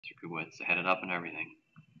Keep your widths headed up and everything.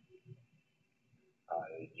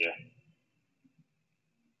 Yeah.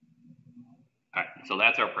 All right, so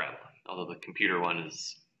that's our parabola, although the computer one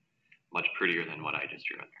is much prettier than what I just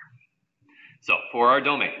drew in there. So for our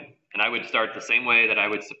domain, and I would start the same way that I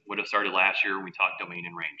would have started last year when we talked domain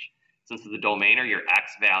and range. Since the domain are your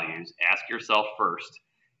x values, ask yourself first,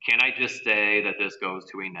 can I just say that this goes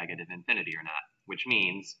to a negative infinity or not? Which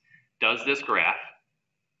means, does this graph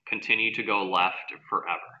continue to go left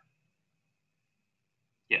forever?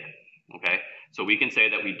 Yeah, okay. So we can say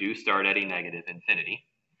that we do start at a negative infinity.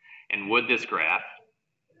 And would this graph,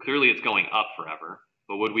 clearly it's going up forever,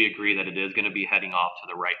 but would we agree that it is going to be heading off to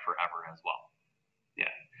the right forever as well? Yeah.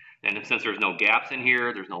 And since there's no gaps in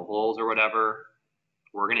here, there's no holes or whatever,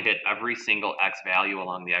 we're going to hit every single x value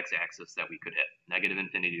along the x-axis that we could hit, negative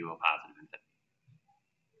infinity to a positive infinity.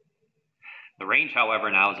 The range, however,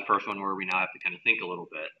 now is the first one where we now have to kind of think a little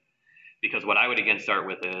bit, because what I would again start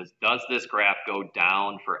with is, does this graph go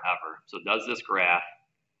down forever? So does this graph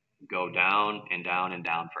go down and down and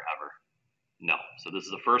down forever? No. So this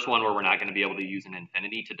is the first one where we're not going to be able to use an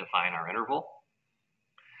infinity to define our interval.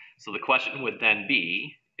 So the question would then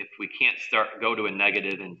be, if we can't go to a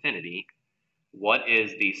negative infinity, what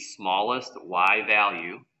is the smallest y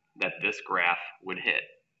value that this graph would hit?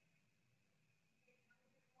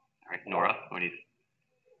 All right, Nora, what do you think?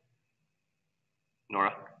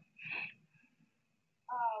 Nora? 1.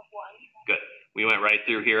 Good. We went right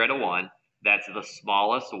through here at a 1. That's the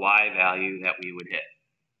smallest y value that we would hit.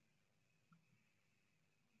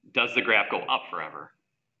 Does the graph go up forever?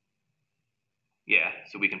 Yeah,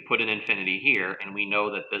 so we can put an infinity here, and we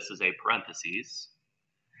know that this is a parentheses.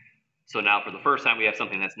 So now for the first time, we have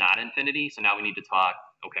something that's not infinity, so now we need to talk,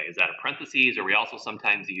 okay, is that a parentheses, or we also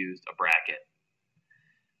sometimes used a bracket?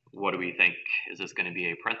 What do we think? Is this going to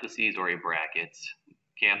be a parentheses or a bracket?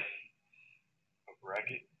 Cam? A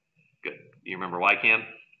bracket. Good. Do you remember why, Cam?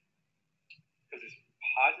 Because it's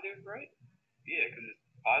positive, right? Yeah, because it's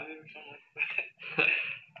positive or something like that.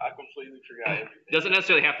 I completely forgot everything. It doesn't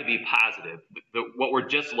necessarily have to be positive. What we're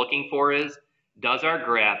just looking for is, does our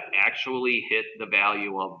graph actually hit the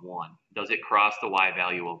value of 1? Does it cross the y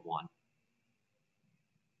value of 1?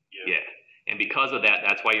 Yeah. And because of that,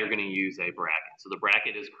 that's why you're going to use a bracket. So the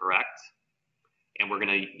bracket is correct, and we're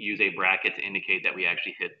going to use a bracket to indicate that we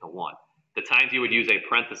actually hit the 1. The times you would use a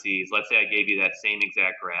parentheses, let's say I gave you that same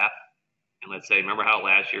exact graph, and let's say, remember how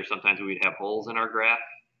last year sometimes we would have holes in our graph?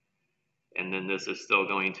 And then this is still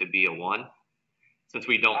going to be a 1. Since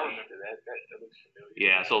we don't... I remember that. That looks familiar.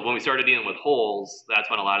 Yeah, so when we started dealing with holes, that's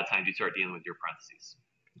when a lot of times you start dealing with your parentheses.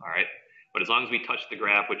 All right? But as long as we touch the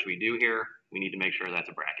graph, which we do here, we need to make sure that's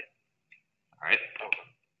a bracket. All right?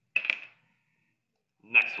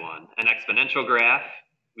 Next one, an exponential graph.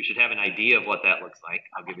 We should have an idea of what that looks like.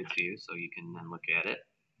 I'll give it to you so you can then look at it.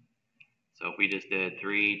 So if we just did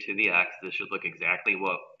 3 to the x, this should look exactly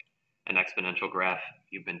what an exponential graph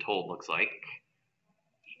you've been told looks like.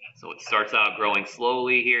 So it starts out growing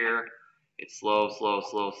slowly here. It's slow, slow,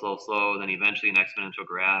 slow, slow, slow. Then eventually an exponential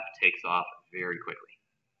graph takes off very quickly.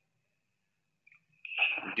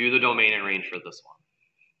 Do the domain and range for this one.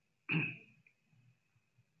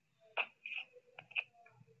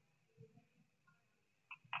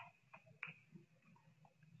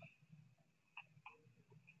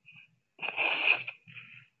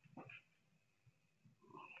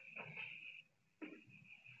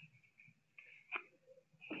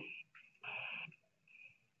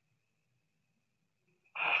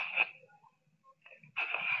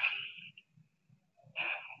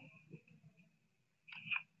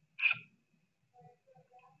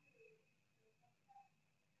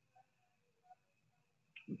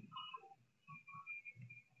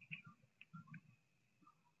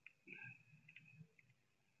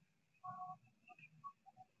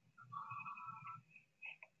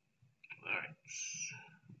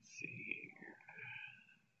 Let's see here.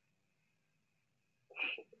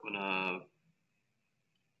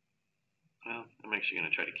 I'm actually going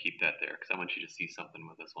to try to keep that there because I want you to see something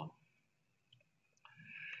with this one.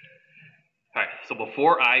 All right, so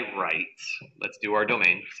before I write, let's do our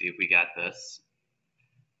domain, see if we got this.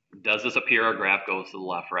 Does this appear our graph goes to the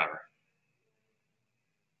left forever?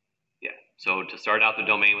 Yeah, so to start out the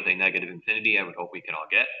domain with a negative infinity, I would hope we could all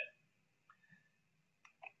get.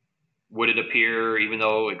 Would it appear, even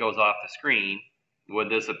though it goes off the screen, would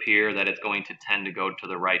this appear that it's going to tend to go to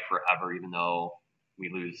the right forever, even though we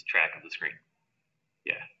lose track of the screen?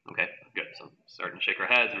 Yeah, okay, good. So starting to shake our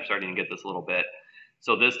heads, we're starting to get this a little bit.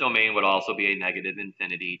 So this domain would also be a negative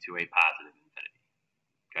infinity to a positive infinity.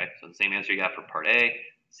 Okay, so the same answer you got for part A,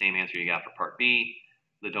 same answer you got for part B.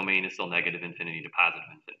 The domain is still negative infinity to positive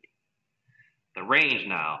infinity. The The range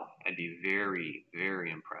now, I'd be very, very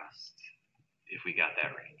impressed if we got that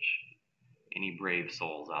range. Any brave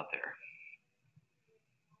souls out there?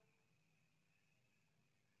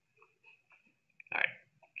 All right,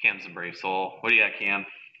 Cam's a brave soul. What do you got, Cam?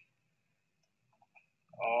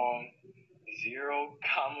 0,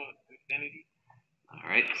 infinity. All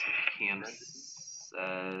right, so Cam's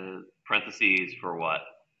parentheses for what?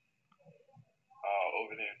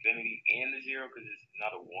 Over the infinity and the 0 because it's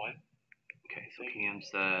not a 1. Okay, so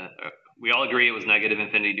Cam's, we all agree it was negative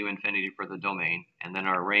infinity to infinity for the domain. And then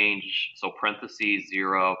our range, so parentheses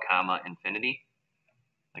 0, comma, infinity.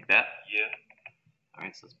 Like that? Yeah. All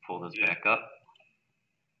right, so let's pull this back up.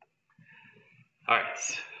 All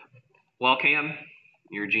right. Well, Cam,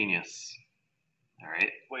 you're a genius. All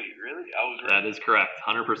right. Wait, really? I was right. That is correct.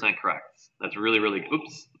 100% correct. That's really, really,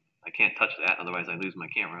 oops. I can't touch that, otherwise I lose my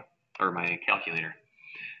camera or my calculator.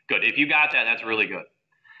 Good. If you got that, that's really good.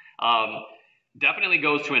 Definitely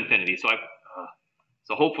goes to infinity.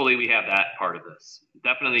 So hopefully we have that part of this.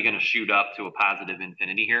 Definitely going to shoot up to a positive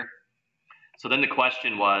infinity here. So then the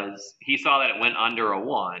question was, he saw that it went under a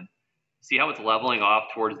 1. See how it's leveling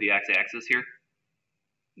off towards the x-axis here?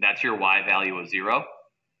 That's your y value of 0.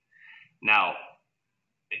 Now,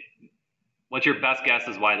 what's your best guess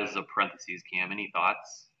as why this is a parentheses, Cam? Any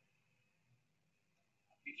thoughts?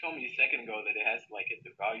 You told me a second ago that it has to like hit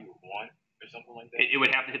the value of 1 or something like that. It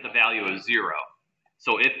would have to hit the value of 0.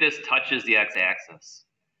 So if this touches the x-axis,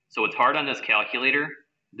 so it's hard on this calculator,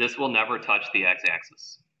 this will never touch the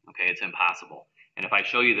x-axis. Okay, it's impossible. And if I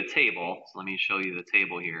show you the table, so let me show you the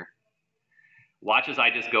table here. Watch as I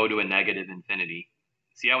just go to a negative infinity.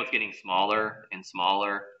 See how it's getting smaller and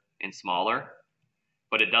smaller and smaller?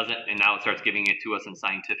 But it doesn't, and now it starts giving it to us in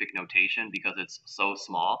scientific notation because it's so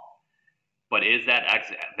small. But is that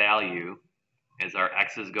x value, as our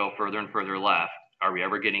x's go further and further left, are we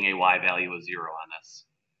ever getting a y value of 0 on this?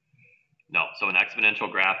 No, so an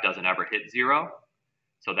exponential graph doesn't ever hit 0.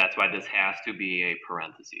 So that's why this has to be a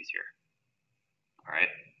parentheses here. All right.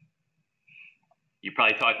 You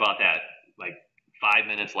probably talked about that like 5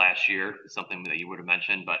 minutes last year, something that you would have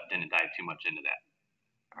mentioned, but didn't dive too much into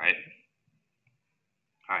that. All right.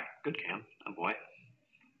 All right. Good, Cam. Oh boy.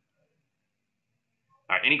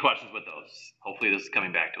 All right. Any questions with those? Hopefully this is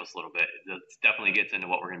coming back to us a little bit. This definitely gets into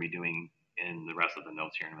what we're going to be doing in the rest of the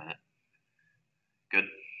notes here in a minute. Good.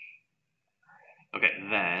 Okay,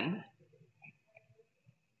 then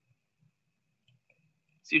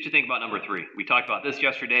see what you think about number 3. We talked about this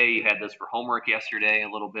yesterday. You had this for homework yesterday a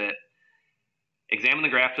little bit. Examine the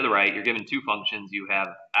graph to the right. You're given 2 functions. You have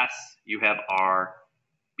s, you have r.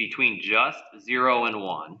 Between just 0 and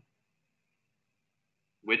 1,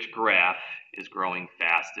 which graph is growing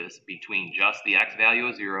fastest between just the x value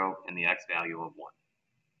of 0 and the x value of 1?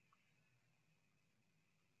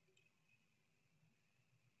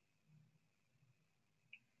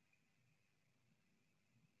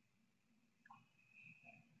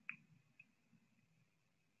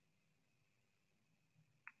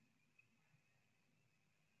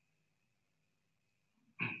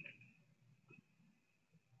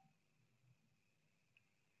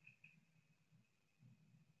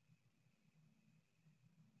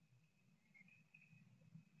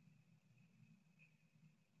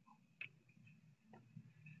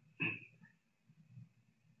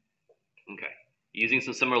 Okay, using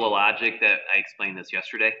some similar logic that I explained this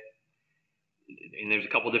yesterday, and there's a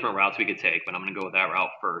couple different routes we could take, but I'm going to go with that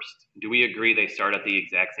route first. Do we agree they start at the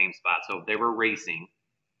exact same spot? So if they were racing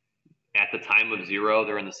at the time of 0,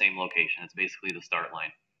 they're in the same location. It's basically the start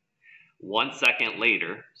line. 1 second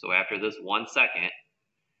later, so after this 1 second,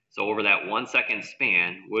 so over that 1 second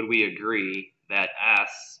span, would we agree that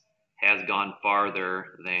S has gone farther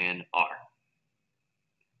than R?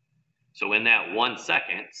 So in that 1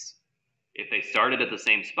 second, if they started at the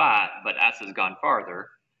same spot, but S has gone farther,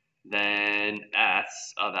 then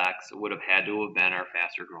S of X would have had to have been our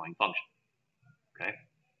faster growing function. Okay?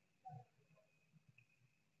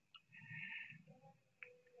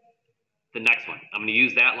 The next one, I'm going to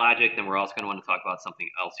use that logic, then we're also going to want to talk about something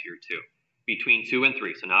else here too. Between 2 and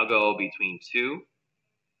 3. So now go between 2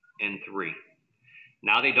 and 3.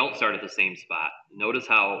 Now they don't start at the same spot. Notice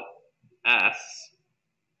how S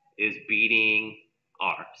is beating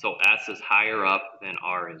R. So S is higher up than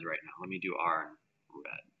R is right now. Let me do R in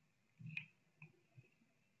red.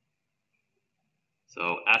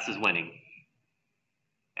 So S is winning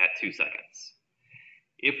at 2 seconds.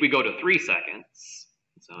 If we go to 3 seconds,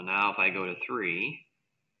 so now if I go to 3,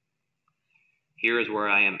 here is where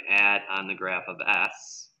I am at on the graph of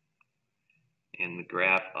S, and the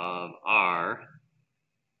graph of R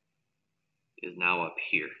is now up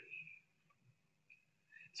here.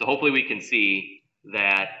 So hopefully we can see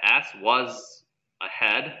that S was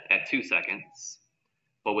ahead at 2 seconds,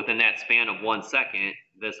 but within that span of 1 second,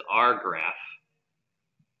 this R graph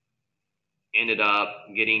ended up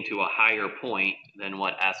getting to a higher point than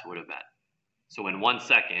what S would have been. So in 1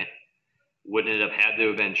 second, wouldn't it have had to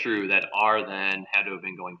have been true that R then had to have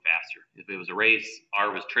been going faster? If it was a race,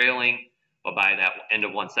 R was trailing, but by that end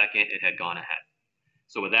of 1 second, it had gone ahead.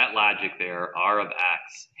 So with that logic there, R of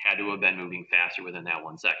X had to have been moving faster within that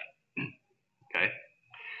 1 second. Okay.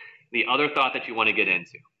 The other thought that you want to get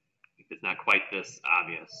into, if it's not quite this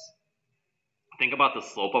obvious, think about the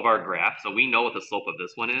slope of our graph. So we know what the slope of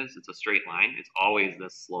this one is. It's a straight line. It's always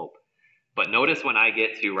this slope. But notice when I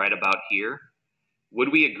get to right about here,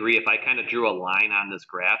 would we agree if I kind of drew a line on this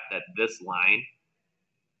graph that this line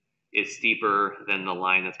is steeper than the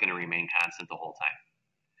line that's going to remain constant the whole time?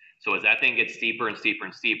 So as that thing gets steeper and steeper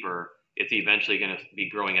and steeper, it's eventually going to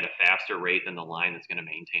be growing at a faster rate than the line that's going to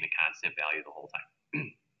maintain a constant value the whole time.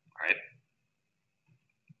 All right.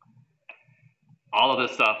 All of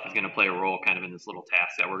this stuff is going to play a role kind of in this little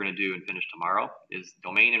task that we're going to do and finish tomorrow is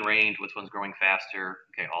domain and range, which one's growing faster,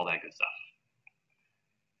 okay, all that good stuff.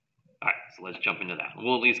 All right, so let's jump into that.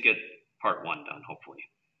 We'll at least get part 1 done, hopefully.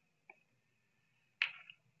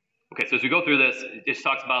 Okay, so as we go through this, it just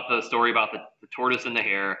talks about the story about the tortoise and the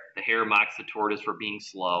hare. The hare mocks the tortoise for being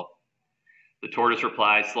slow. The tortoise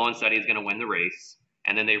replies, slow and steady is going to win the race,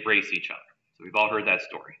 and then they race each other. So we've all heard that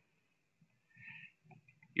story.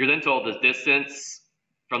 You're then told the distance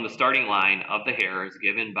from the starting line of the hare is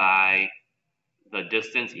given by the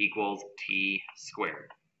distance equals t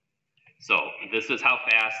squared. So this is how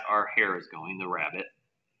fast our hare is going, the rabbit.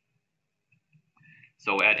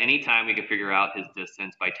 So at any time we can figure out his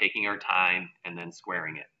distance by taking our time and then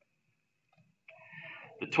squaring it.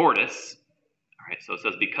 The tortoise, all right, so it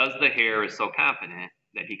says because the hare is so confident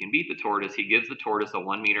that he can beat the tortoise, he gives the tortoise a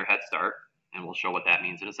 1 meter head start, and we'll show what that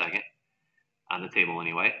means in a second, on the table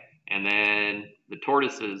anyway. And then the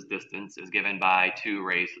tortoise's distance is given by 2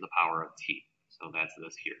 raised to the power of t. So that's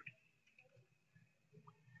this here.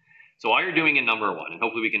 So all you're doing in number 1, and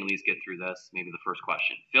hopefully we can at least get through this, maybe the first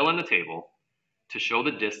question, fill in the table to show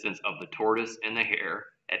the distance of the tortoise and the hare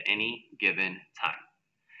at any given time.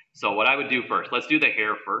 So what I would do first, let's do the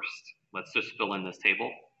hare first. Let's just fill in this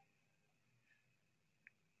table.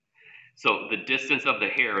 So the distance of the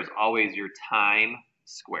hare is always your time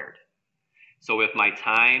squared. So if my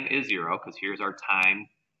time is 0, because here's our time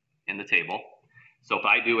in the table, so if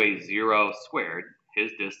I do a 0 squared,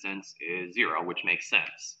 his distance is 0, which makes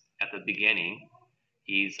sense. At the beginning,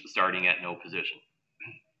 he's starting at no position.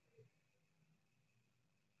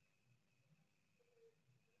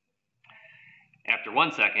 After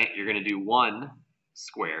 1 second, you're going to do 1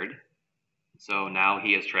 squared. So now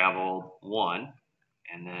he has traveled 1.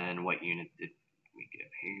 And then what unit did we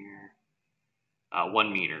give here?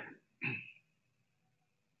 1 meter.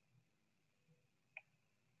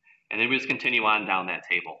 And then we just continue on down that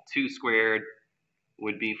table. 2 squared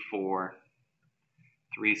would be 4.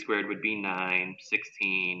 3 squared would be 9,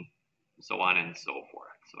 16, so on and so forth.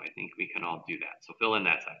 So I think we can all do that. So fill in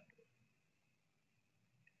that side.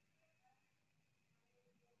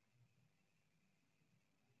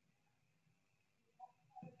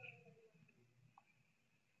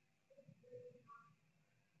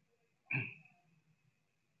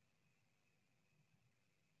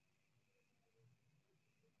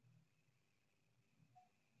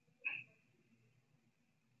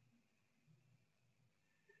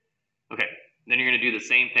 Okay, then you're going to do the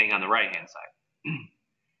same thing on the right-hand side,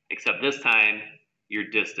 except this time your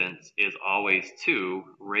distance is always 2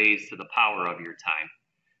 raised to the power of your time.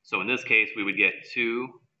 So in this case, we would get 2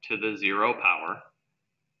 to the 0 power.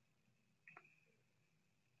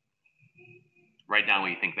 Write down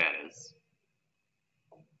what you think that is.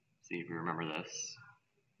 See if you remember this.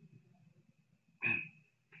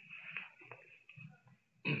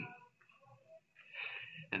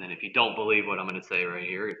 And then if you don't believe what I'm going to say right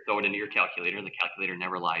here, throw it into your calculator. The calculator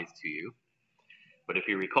never lies to you. But if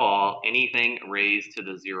you recall, anything raised to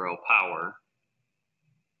the 0 power,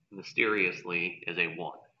 mysteriously, is a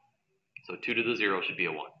 1. So 2 to the 0 should be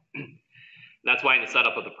a 1. That's why in the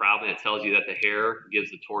setup of the problem, it tells you that the hare gives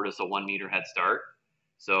the tortoise a 1 meter head start.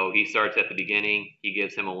 So he starts at the beginning. He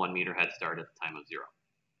gives him a 1 meter head start at the time of 0.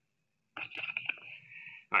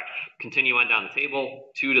 All right, continue on down the table.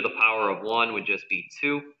 2 to the power of 1 would just be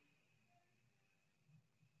 2.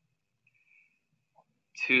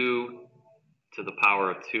 2 to the power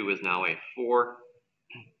of 2 is now a 4.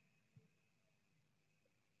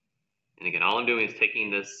 And again, all I'm doing is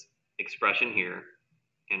taking this expression here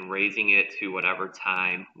and raising it to whatever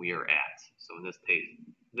time we are at. So in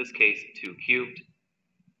this case 2 cubed.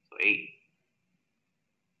 So 8.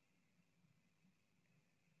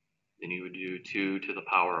 Then you would do 2 to the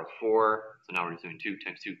power of 4. So now we're just doing 2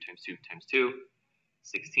 times 2 times 2 times 2,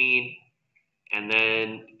 16. And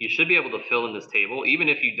then you should be able to fill in this table, even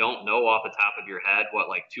if you don't know off the top of your head what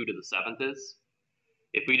like 2 to the 7th is.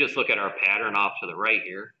 If we just look at our pattern off to the right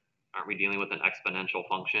here, aren't we dealing with an exponential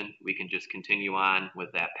function? We can just continue on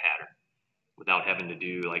with that pattern without having to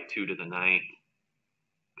do like 2 to the 9th.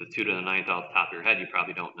 Because 2 to the 9th off the top of your head, you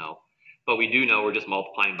probably don't know. But we do know we're just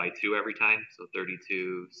multiplying by 2 every time. So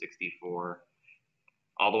 32, 64,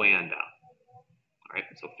 all the way on down. All right,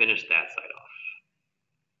 so finish that side off.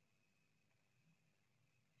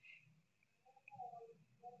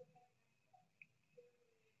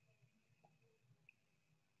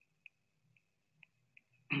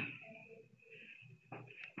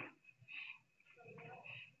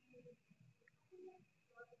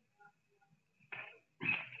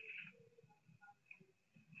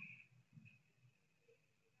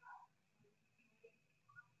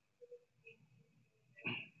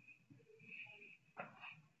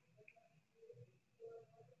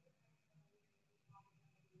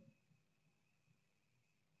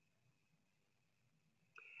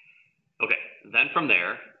 Okay, then from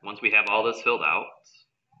there, once we have all this filled out,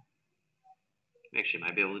 we actually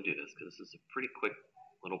might be able to do this because this is a pretty quick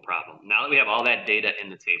little problem. Now that we have all that data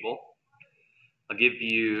in the table, I'll give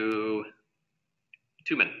you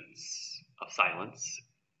 2 minutes of silence.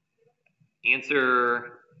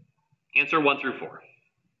 Answer 1 through 4.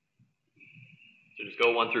 So just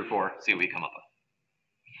go 1 through 4, see what we come up with.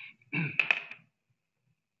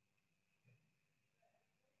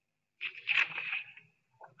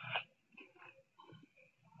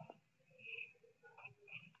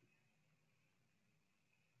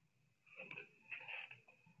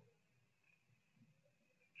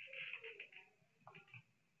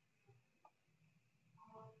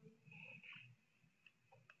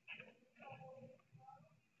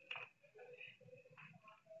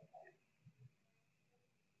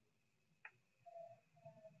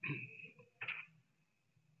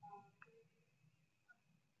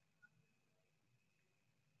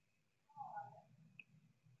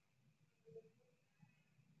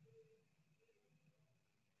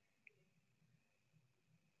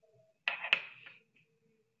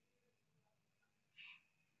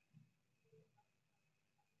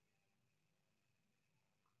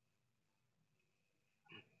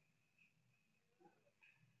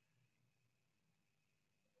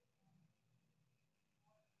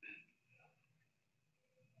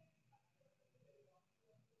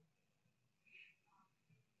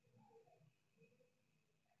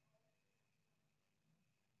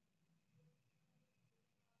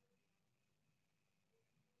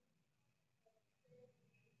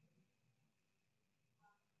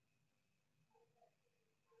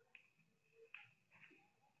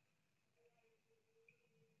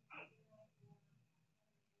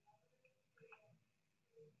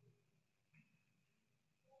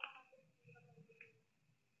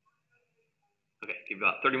 Okay, give you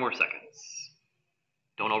about 30 more seconds.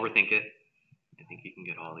 Don't overthink it. I think you can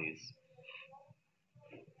get all these.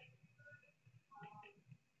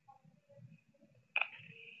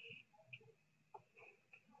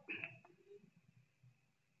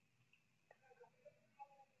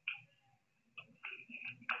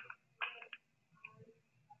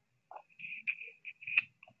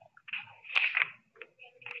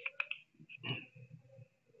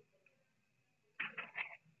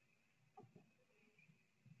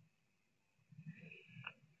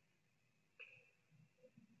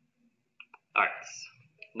 All right,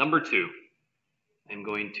 number 2. I'm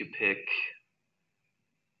going to pick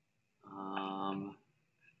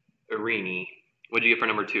Irini. What did you get for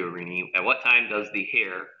number 2, Irini? At what time does the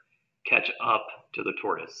hare catch up to the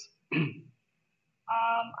tortoise?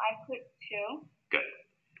 I put 2. Good.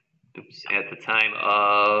 Oops. At the time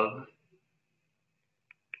of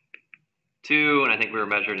 2, and I think we were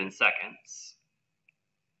measured in seconds.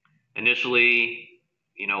 Initially,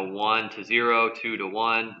 1 to 0, 2 to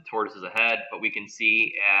 1, the tortoise is ahead, but we can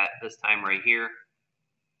see at this time right here,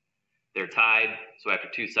 they're tied. So after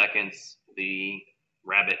 2 seconds, the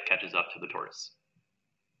rabbit catches up to the tortoise.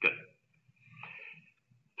 Good.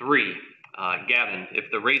 3, Gavin,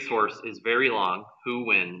 if the racehorse is very long, who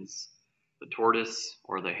wins, the tortoise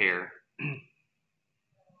or the hare?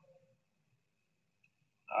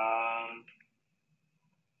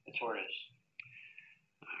 The tortoise.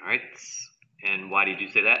 All right. And why did you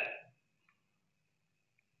say that?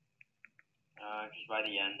 Because by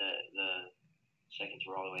the end, the seconds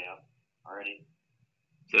were all the way up already.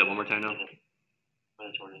 Say that one more time now. For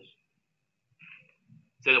the tortoise.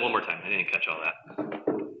 Say that one more time. I didn't catch all that.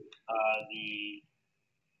 The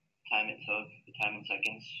time it took, the time in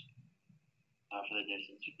seconds for the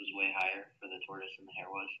distance was way higher for the tortoise than the hare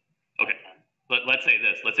was. Okay. Let's say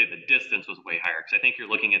this. Let's say the distance was way higher, because I think you're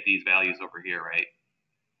looking at these values over here, right?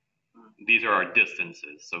 These are our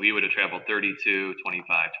distances. So we would have traveled 32,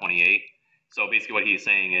 25, 28. So basically what he's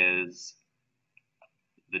saying is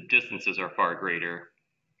the distances are far greater.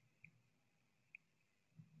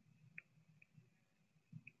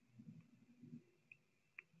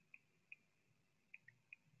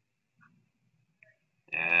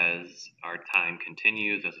 As our time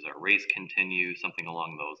continues, as our race continues, something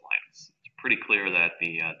along those lines. It's pretty clear that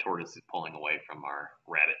the tortoise is pulling away from our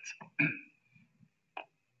rabbit.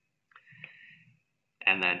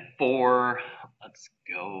 And then 4, let's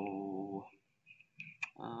go,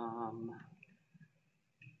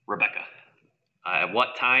 Rebecca. At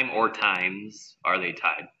what time or times are they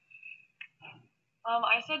tied?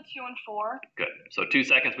 I said 2 and 4. Good. So 2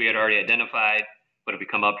 seconds we had already identified, but if we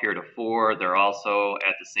come up here to 4, they're also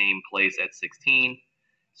at the same place at 16.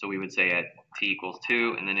 So we would say at t equals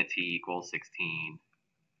 2, and then at t equals 16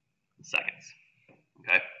 seconds.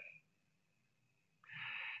 Okay?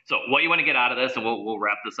 So what you want to get out of this, and we'll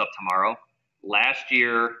wrap this up tomorrow. Last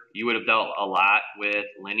year, you would have dealt a lot with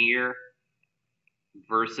linear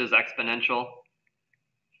versus exponential,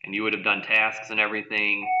 and you would have done tasks and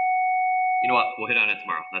everything. You know what? We'll hit on it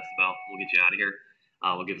tomorrow. That's the bell. We'll get you out of here.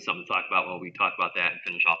 We'll give you something to talk about while we talk about that and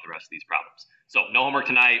finish off the rest of these problems. So no homework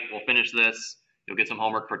tonight. We'll finish this. You'll get some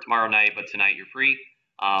homework for tomorrow night, but tonight you're free.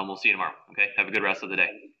 We'll see you tomorrow. Okay? Have a good rest of the day.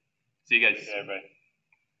 See you guys. Yeah, everybody.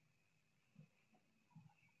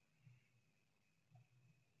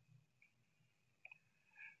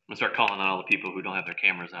 I'm going to start calling on all the people who don't have their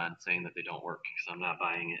cameras on, saying that they don't work, because I'm not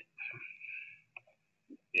buying it.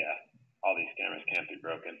 Yeah, all these cameras can't be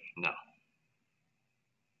broken. No.